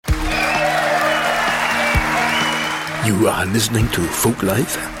You are listening to Folk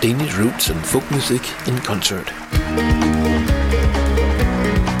Life, Danish roots and folk music in concert.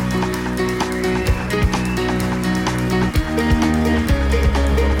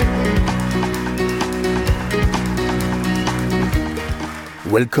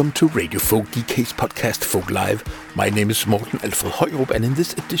 Welcome to RadioFolk.dk's podcast Folk Live. My name is Morten Alfred Højrup, and in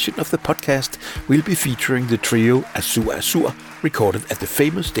this edition of the podcast, we'll be featuring the trio Azur Azur, recorded at the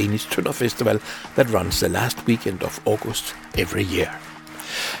famous Danish Tønder Festival that runs the last weekend of August every year.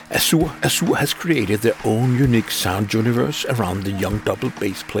 Azur Azur has created their own unique sound universe around the young double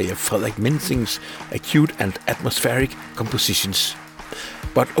bass player Frederik Mensink's acute and atmospheric compositions.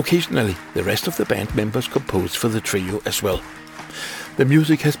 But occasionally, the rest of the band members compose for the trio as well. The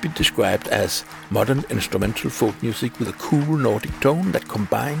music has been described as modern instrumental folk music with a cool Nordic tone that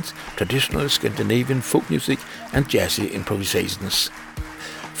combines traditional Scandinavian folk music and jazzy improvisations.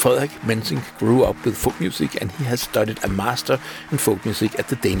 Frederik Mensink grew up with folk music, and he has studied a master in folk music at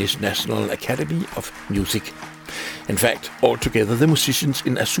the Danish National Academy of Music. In fact, altogether the musicians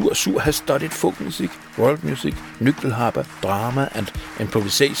in Azur Azur has studied folk music, world music, nyckelharpa, drama and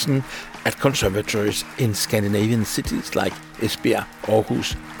improvisation at conservatories in Scandinavian cities like Esbjerg,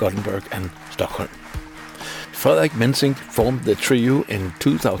 Aarhus, Gothenburg and Stockholm. Frederik Mensink formed the trio in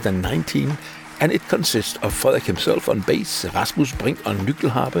 2019, and it consists of Frederik himself on bass, Rasmus Brinck on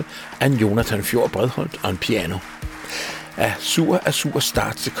nyckelharpe and Jonathan Fjord Bredholt on piano. Azur Azur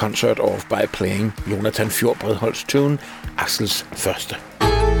starts the concert off by playing Jonathan Fjord Bredholt's tune Aksels Første.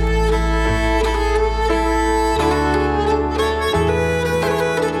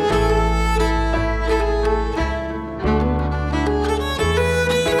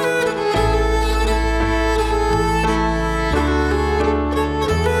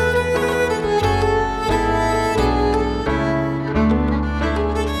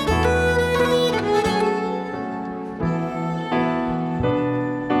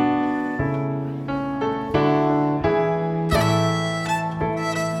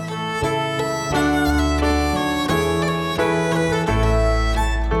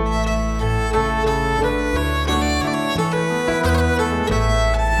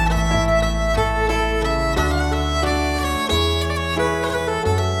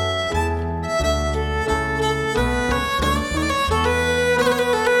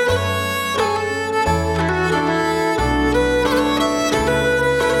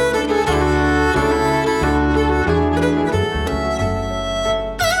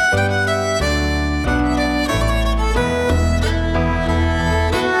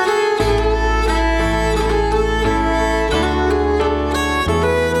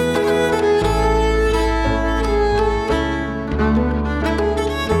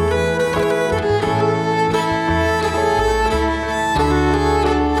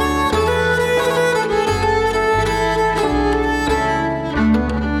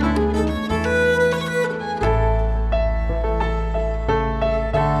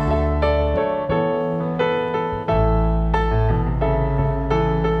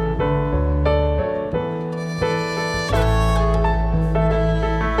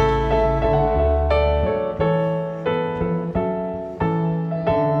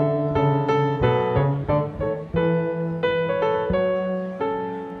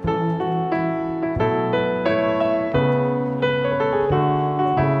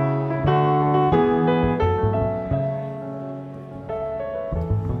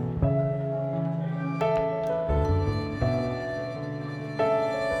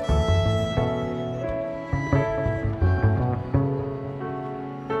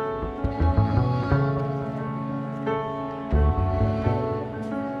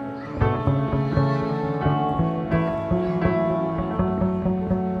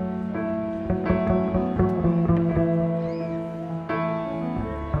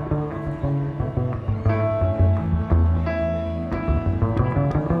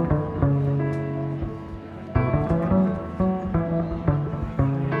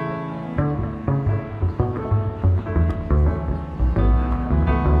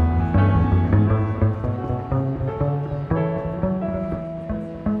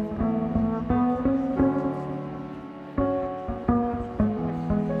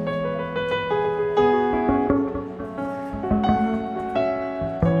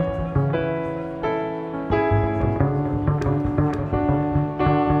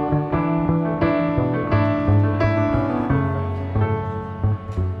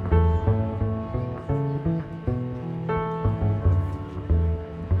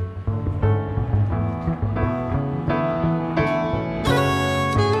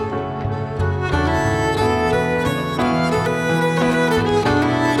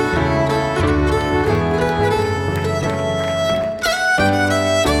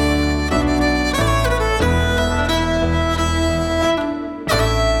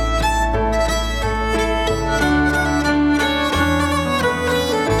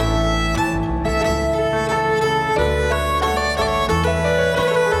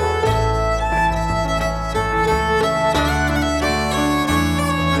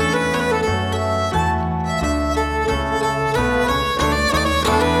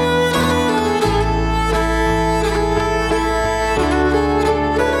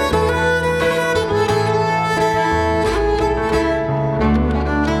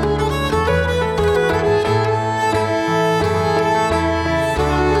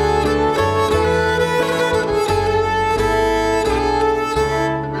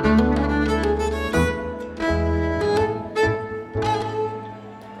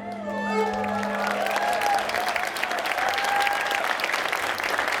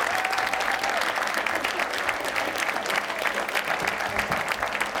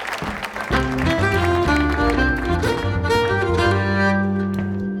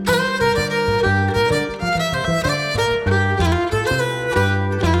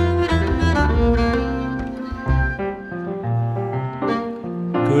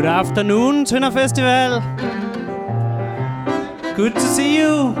 Good afternoon, Tønder Festival. Good to see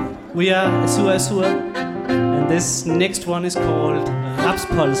you. We are Azur Azur, and this next one is called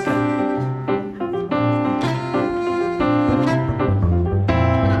Rapspolska.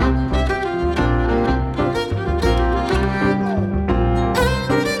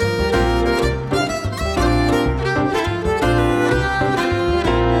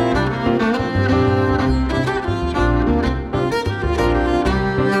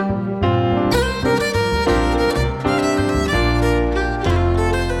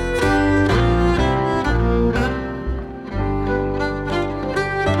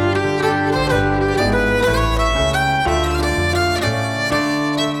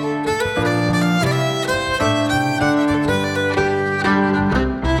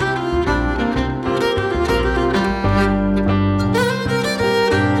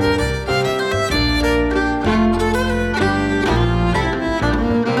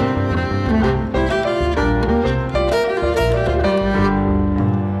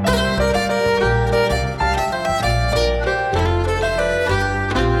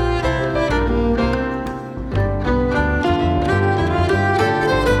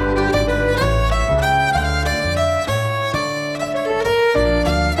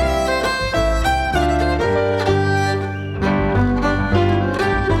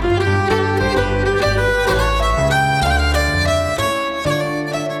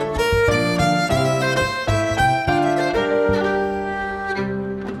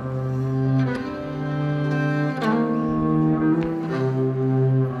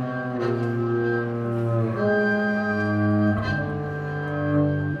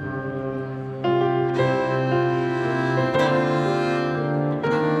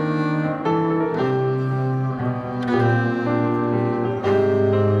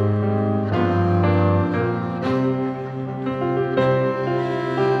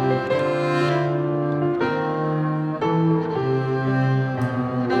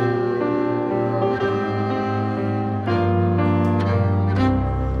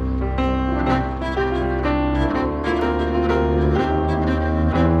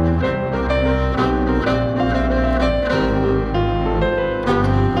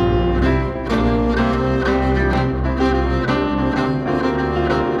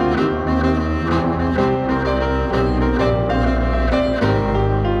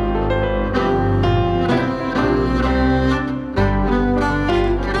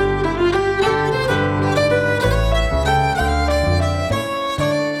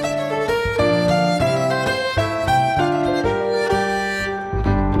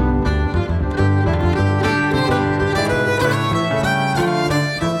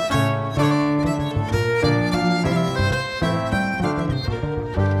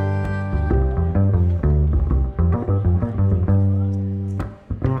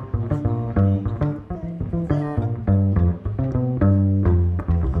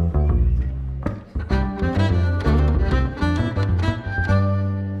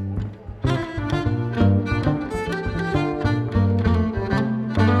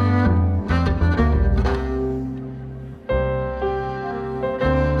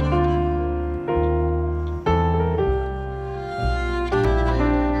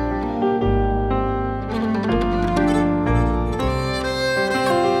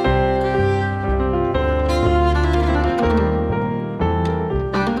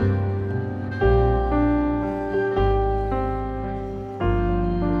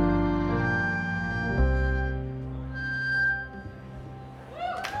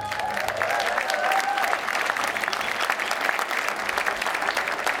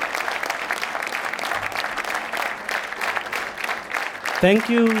 Thank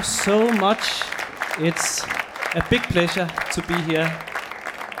you so much. It's a big pleasure to be here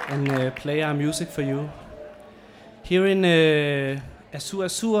and play our music for you. Here in Azur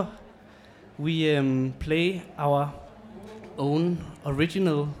Azur, we play our own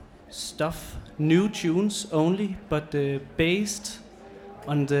original stuff, new tunes only, but based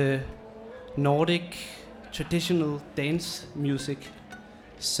on the Nordic traditional dance music.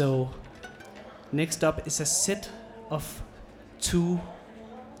 So next up is a set of 2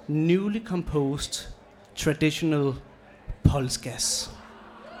 newly composed traditional polskas.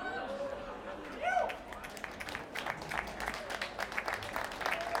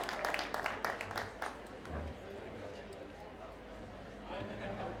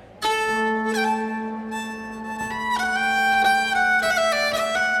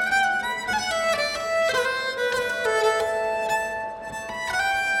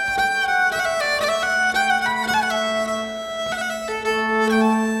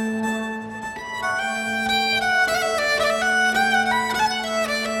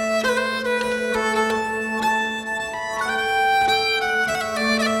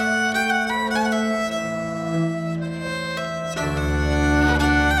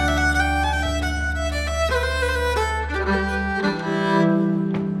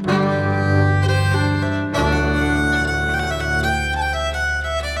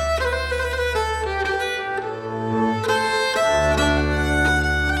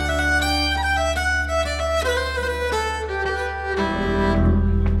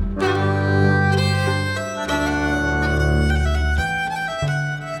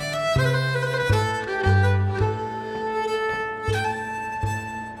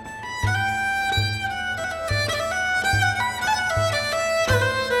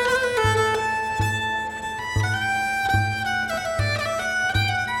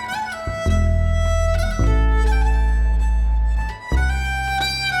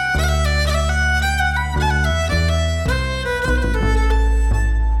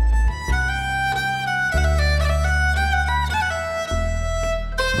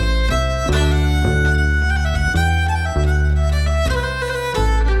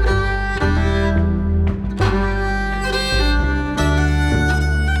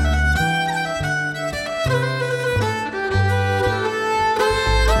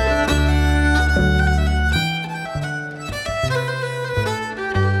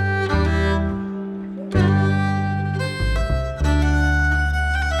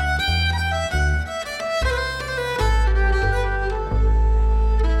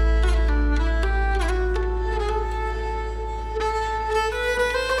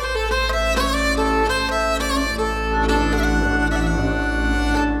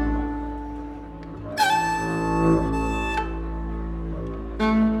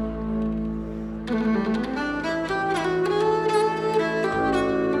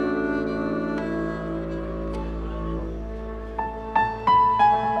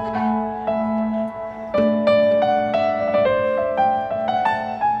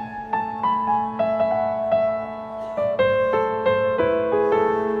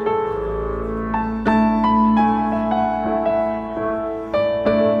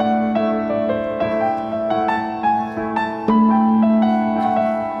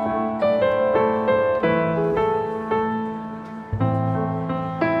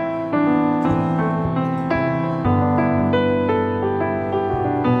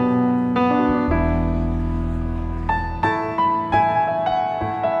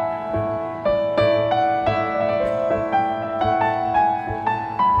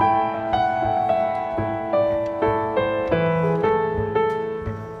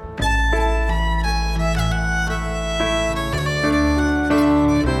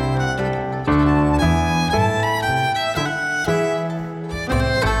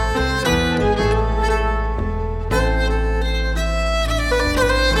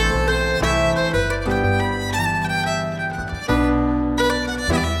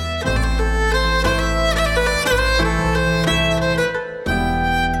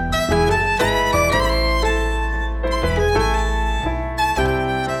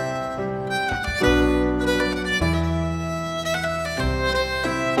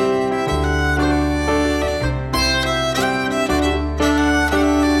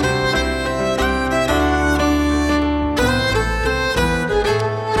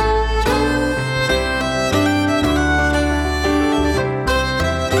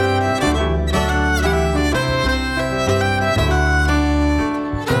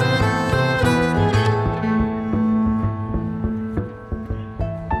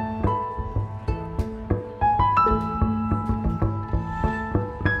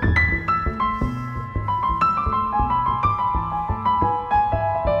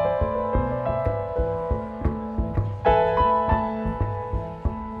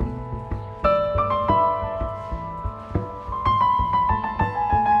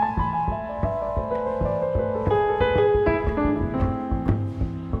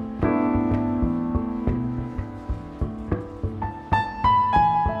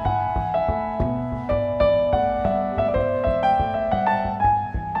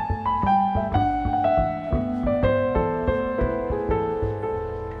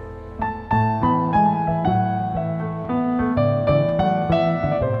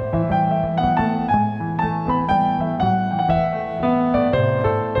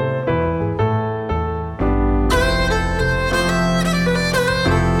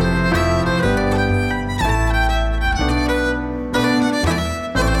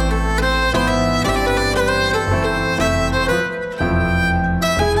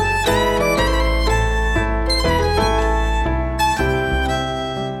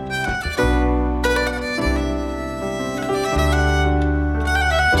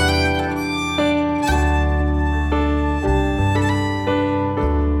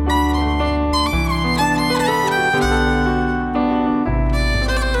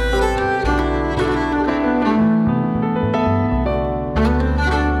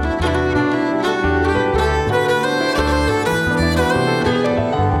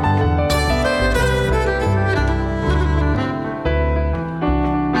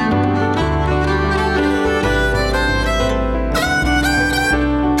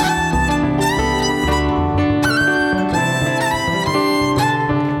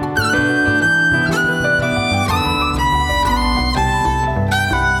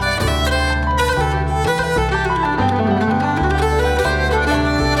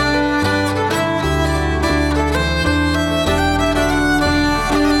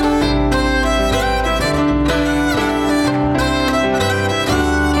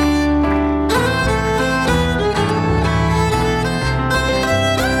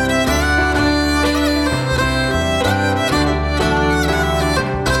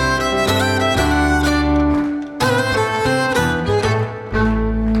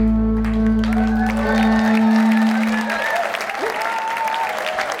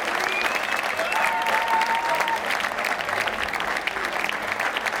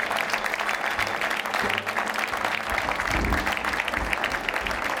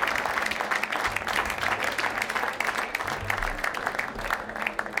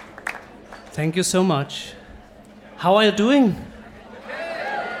 Thank you so much. How are you doing?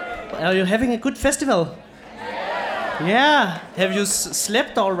 Are you having a good festival? Yeah. Have you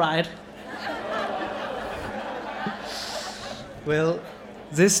slept all right? Well,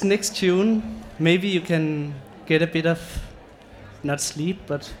 this next tune, maybe you can get a bit of, not sleep,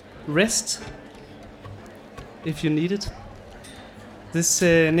 but rest, if you need it. This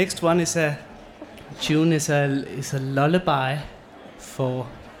next one is a tune, is a lullaby for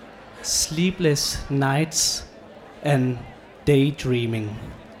sleepless nights and daydreaming.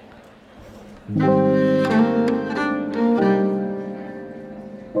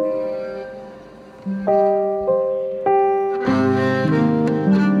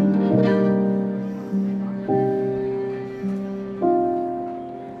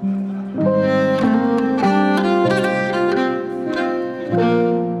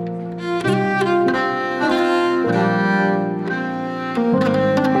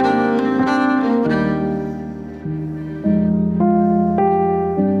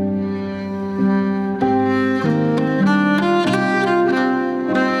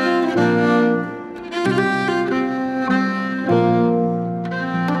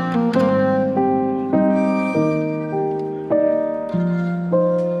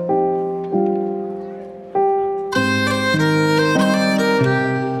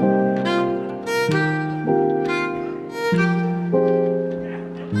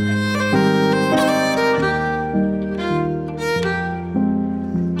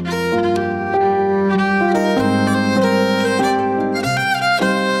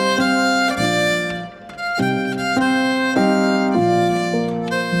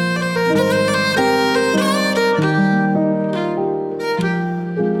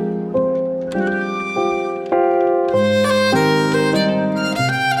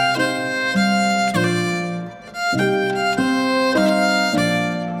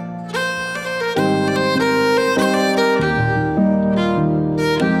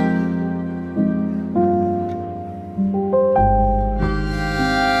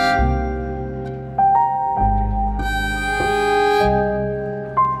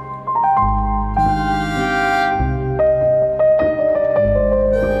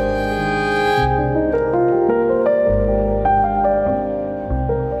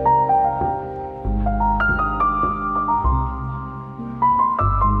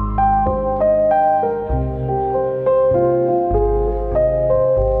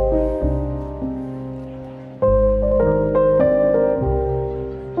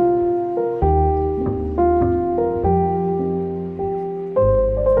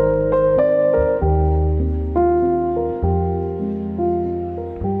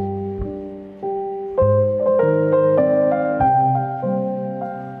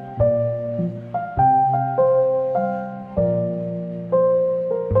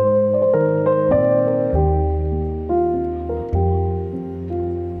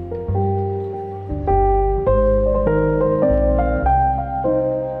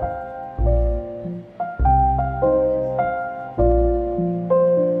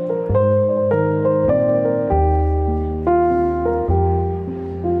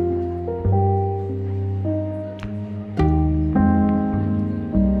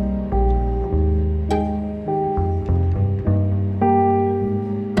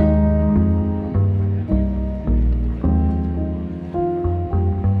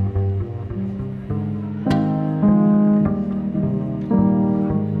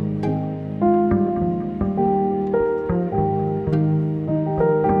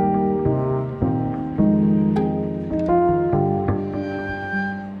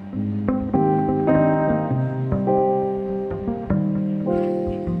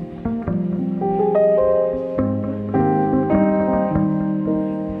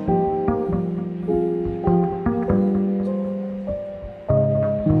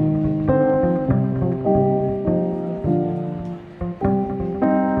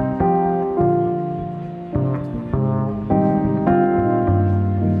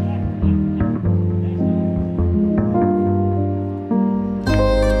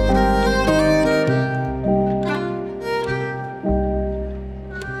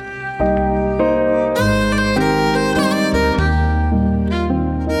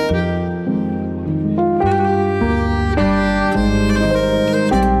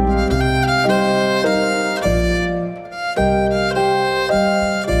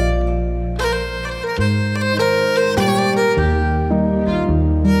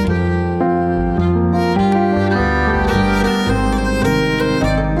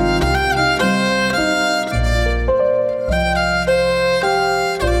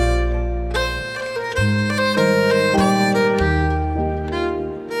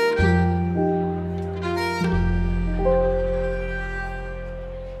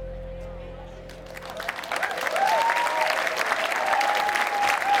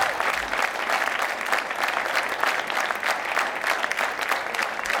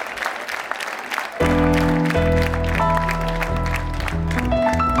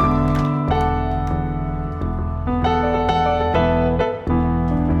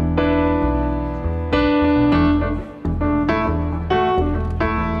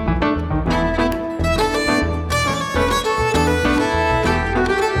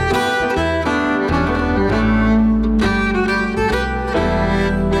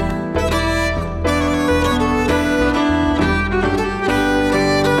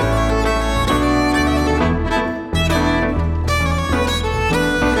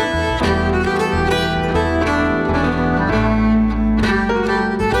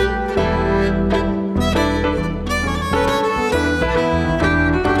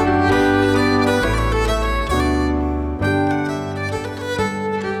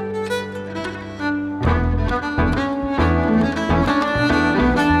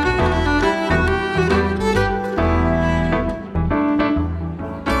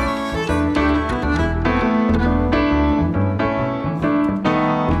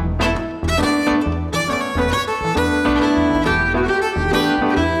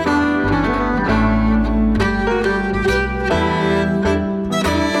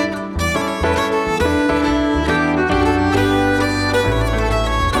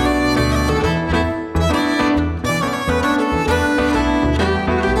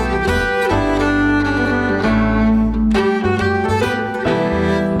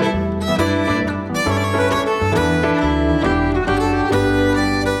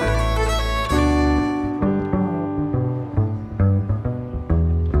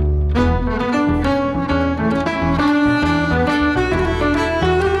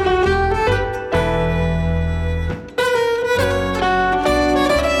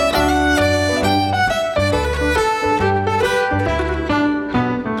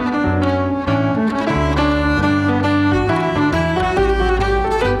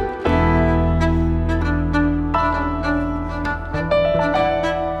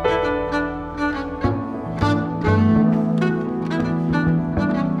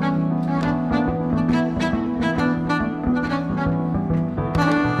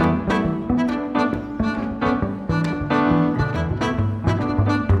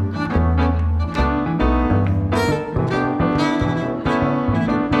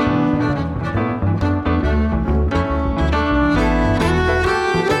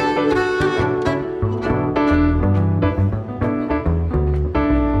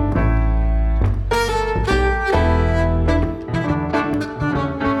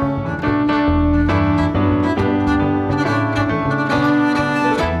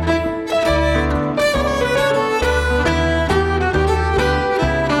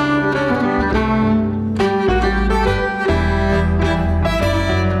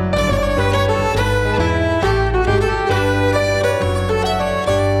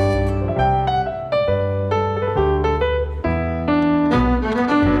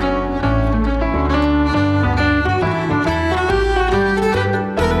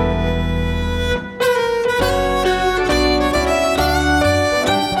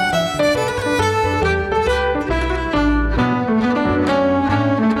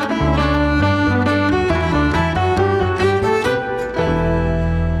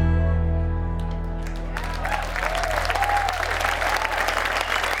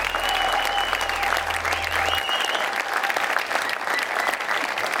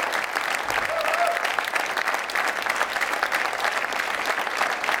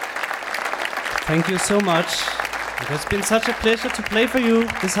 Thank you so much. It has been such a pleasure to play for you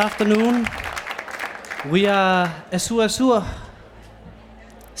this afternoon. We are Azur Azur.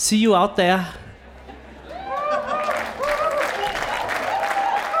 See you out there.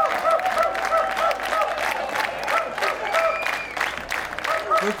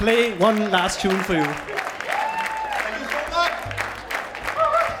 We'll play one last tune for you.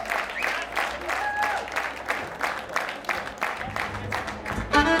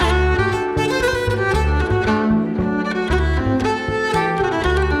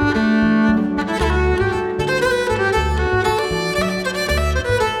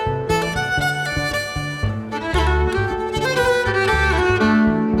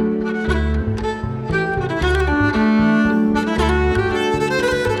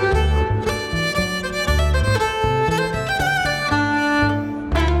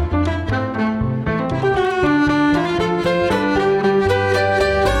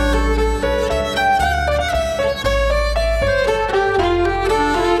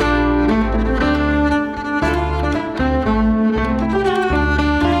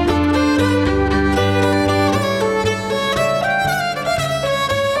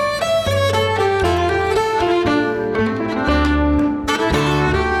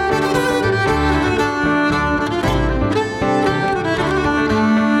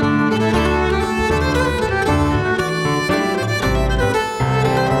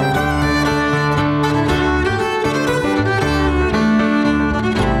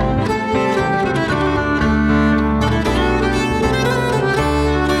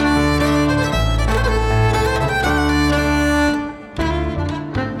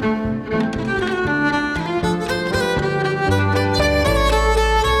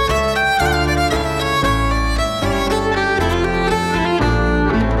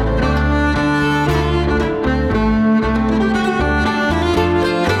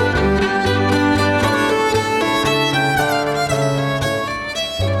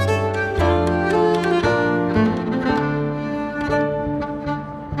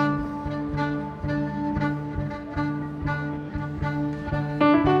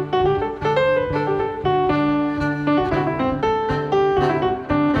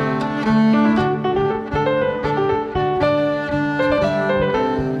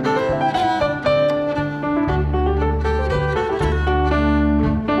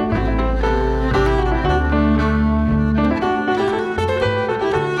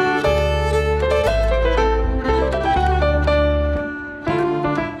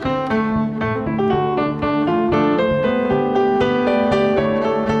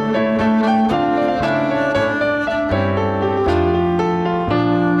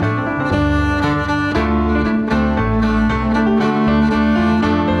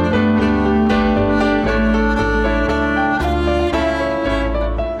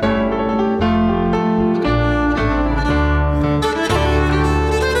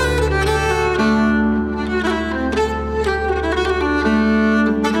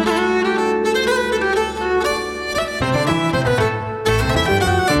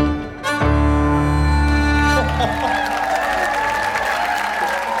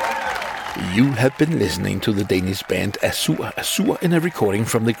 You have been listening to the Danish band Azur Azur in a recording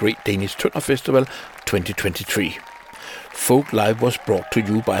from the Great Danish Tønder Festival 2023. Folk Live was brought to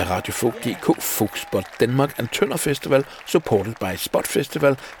you by RadioFolk.dk, Folkspot Denmark and Tønder Festival, supported by Spot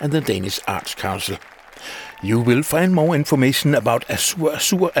Festival and the Danish Arts Council. You will find more information about Azur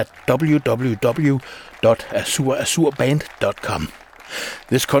Azur at www.azurazurband.com.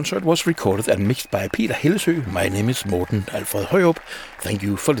 This concert was recorded and mixed by Peter Hillesø. My name is Morten Alfred Højrup. Thank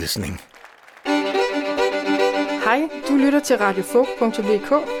you for listening. Hej, du lytter til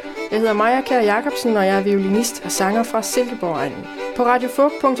RadioFolk.dk. Jeg hedder Maja Kjær Jacobsen, og jeg er violinist og sanger fra Silkeborg-egnen. På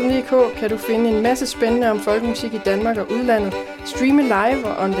RadioFolk.dk kan du finde en masse spændende om folkemusik i Danmark og udlandet, streame live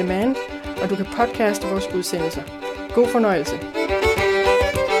og on demand, og du kan podcaste vores udsendelser. God fornøjelse.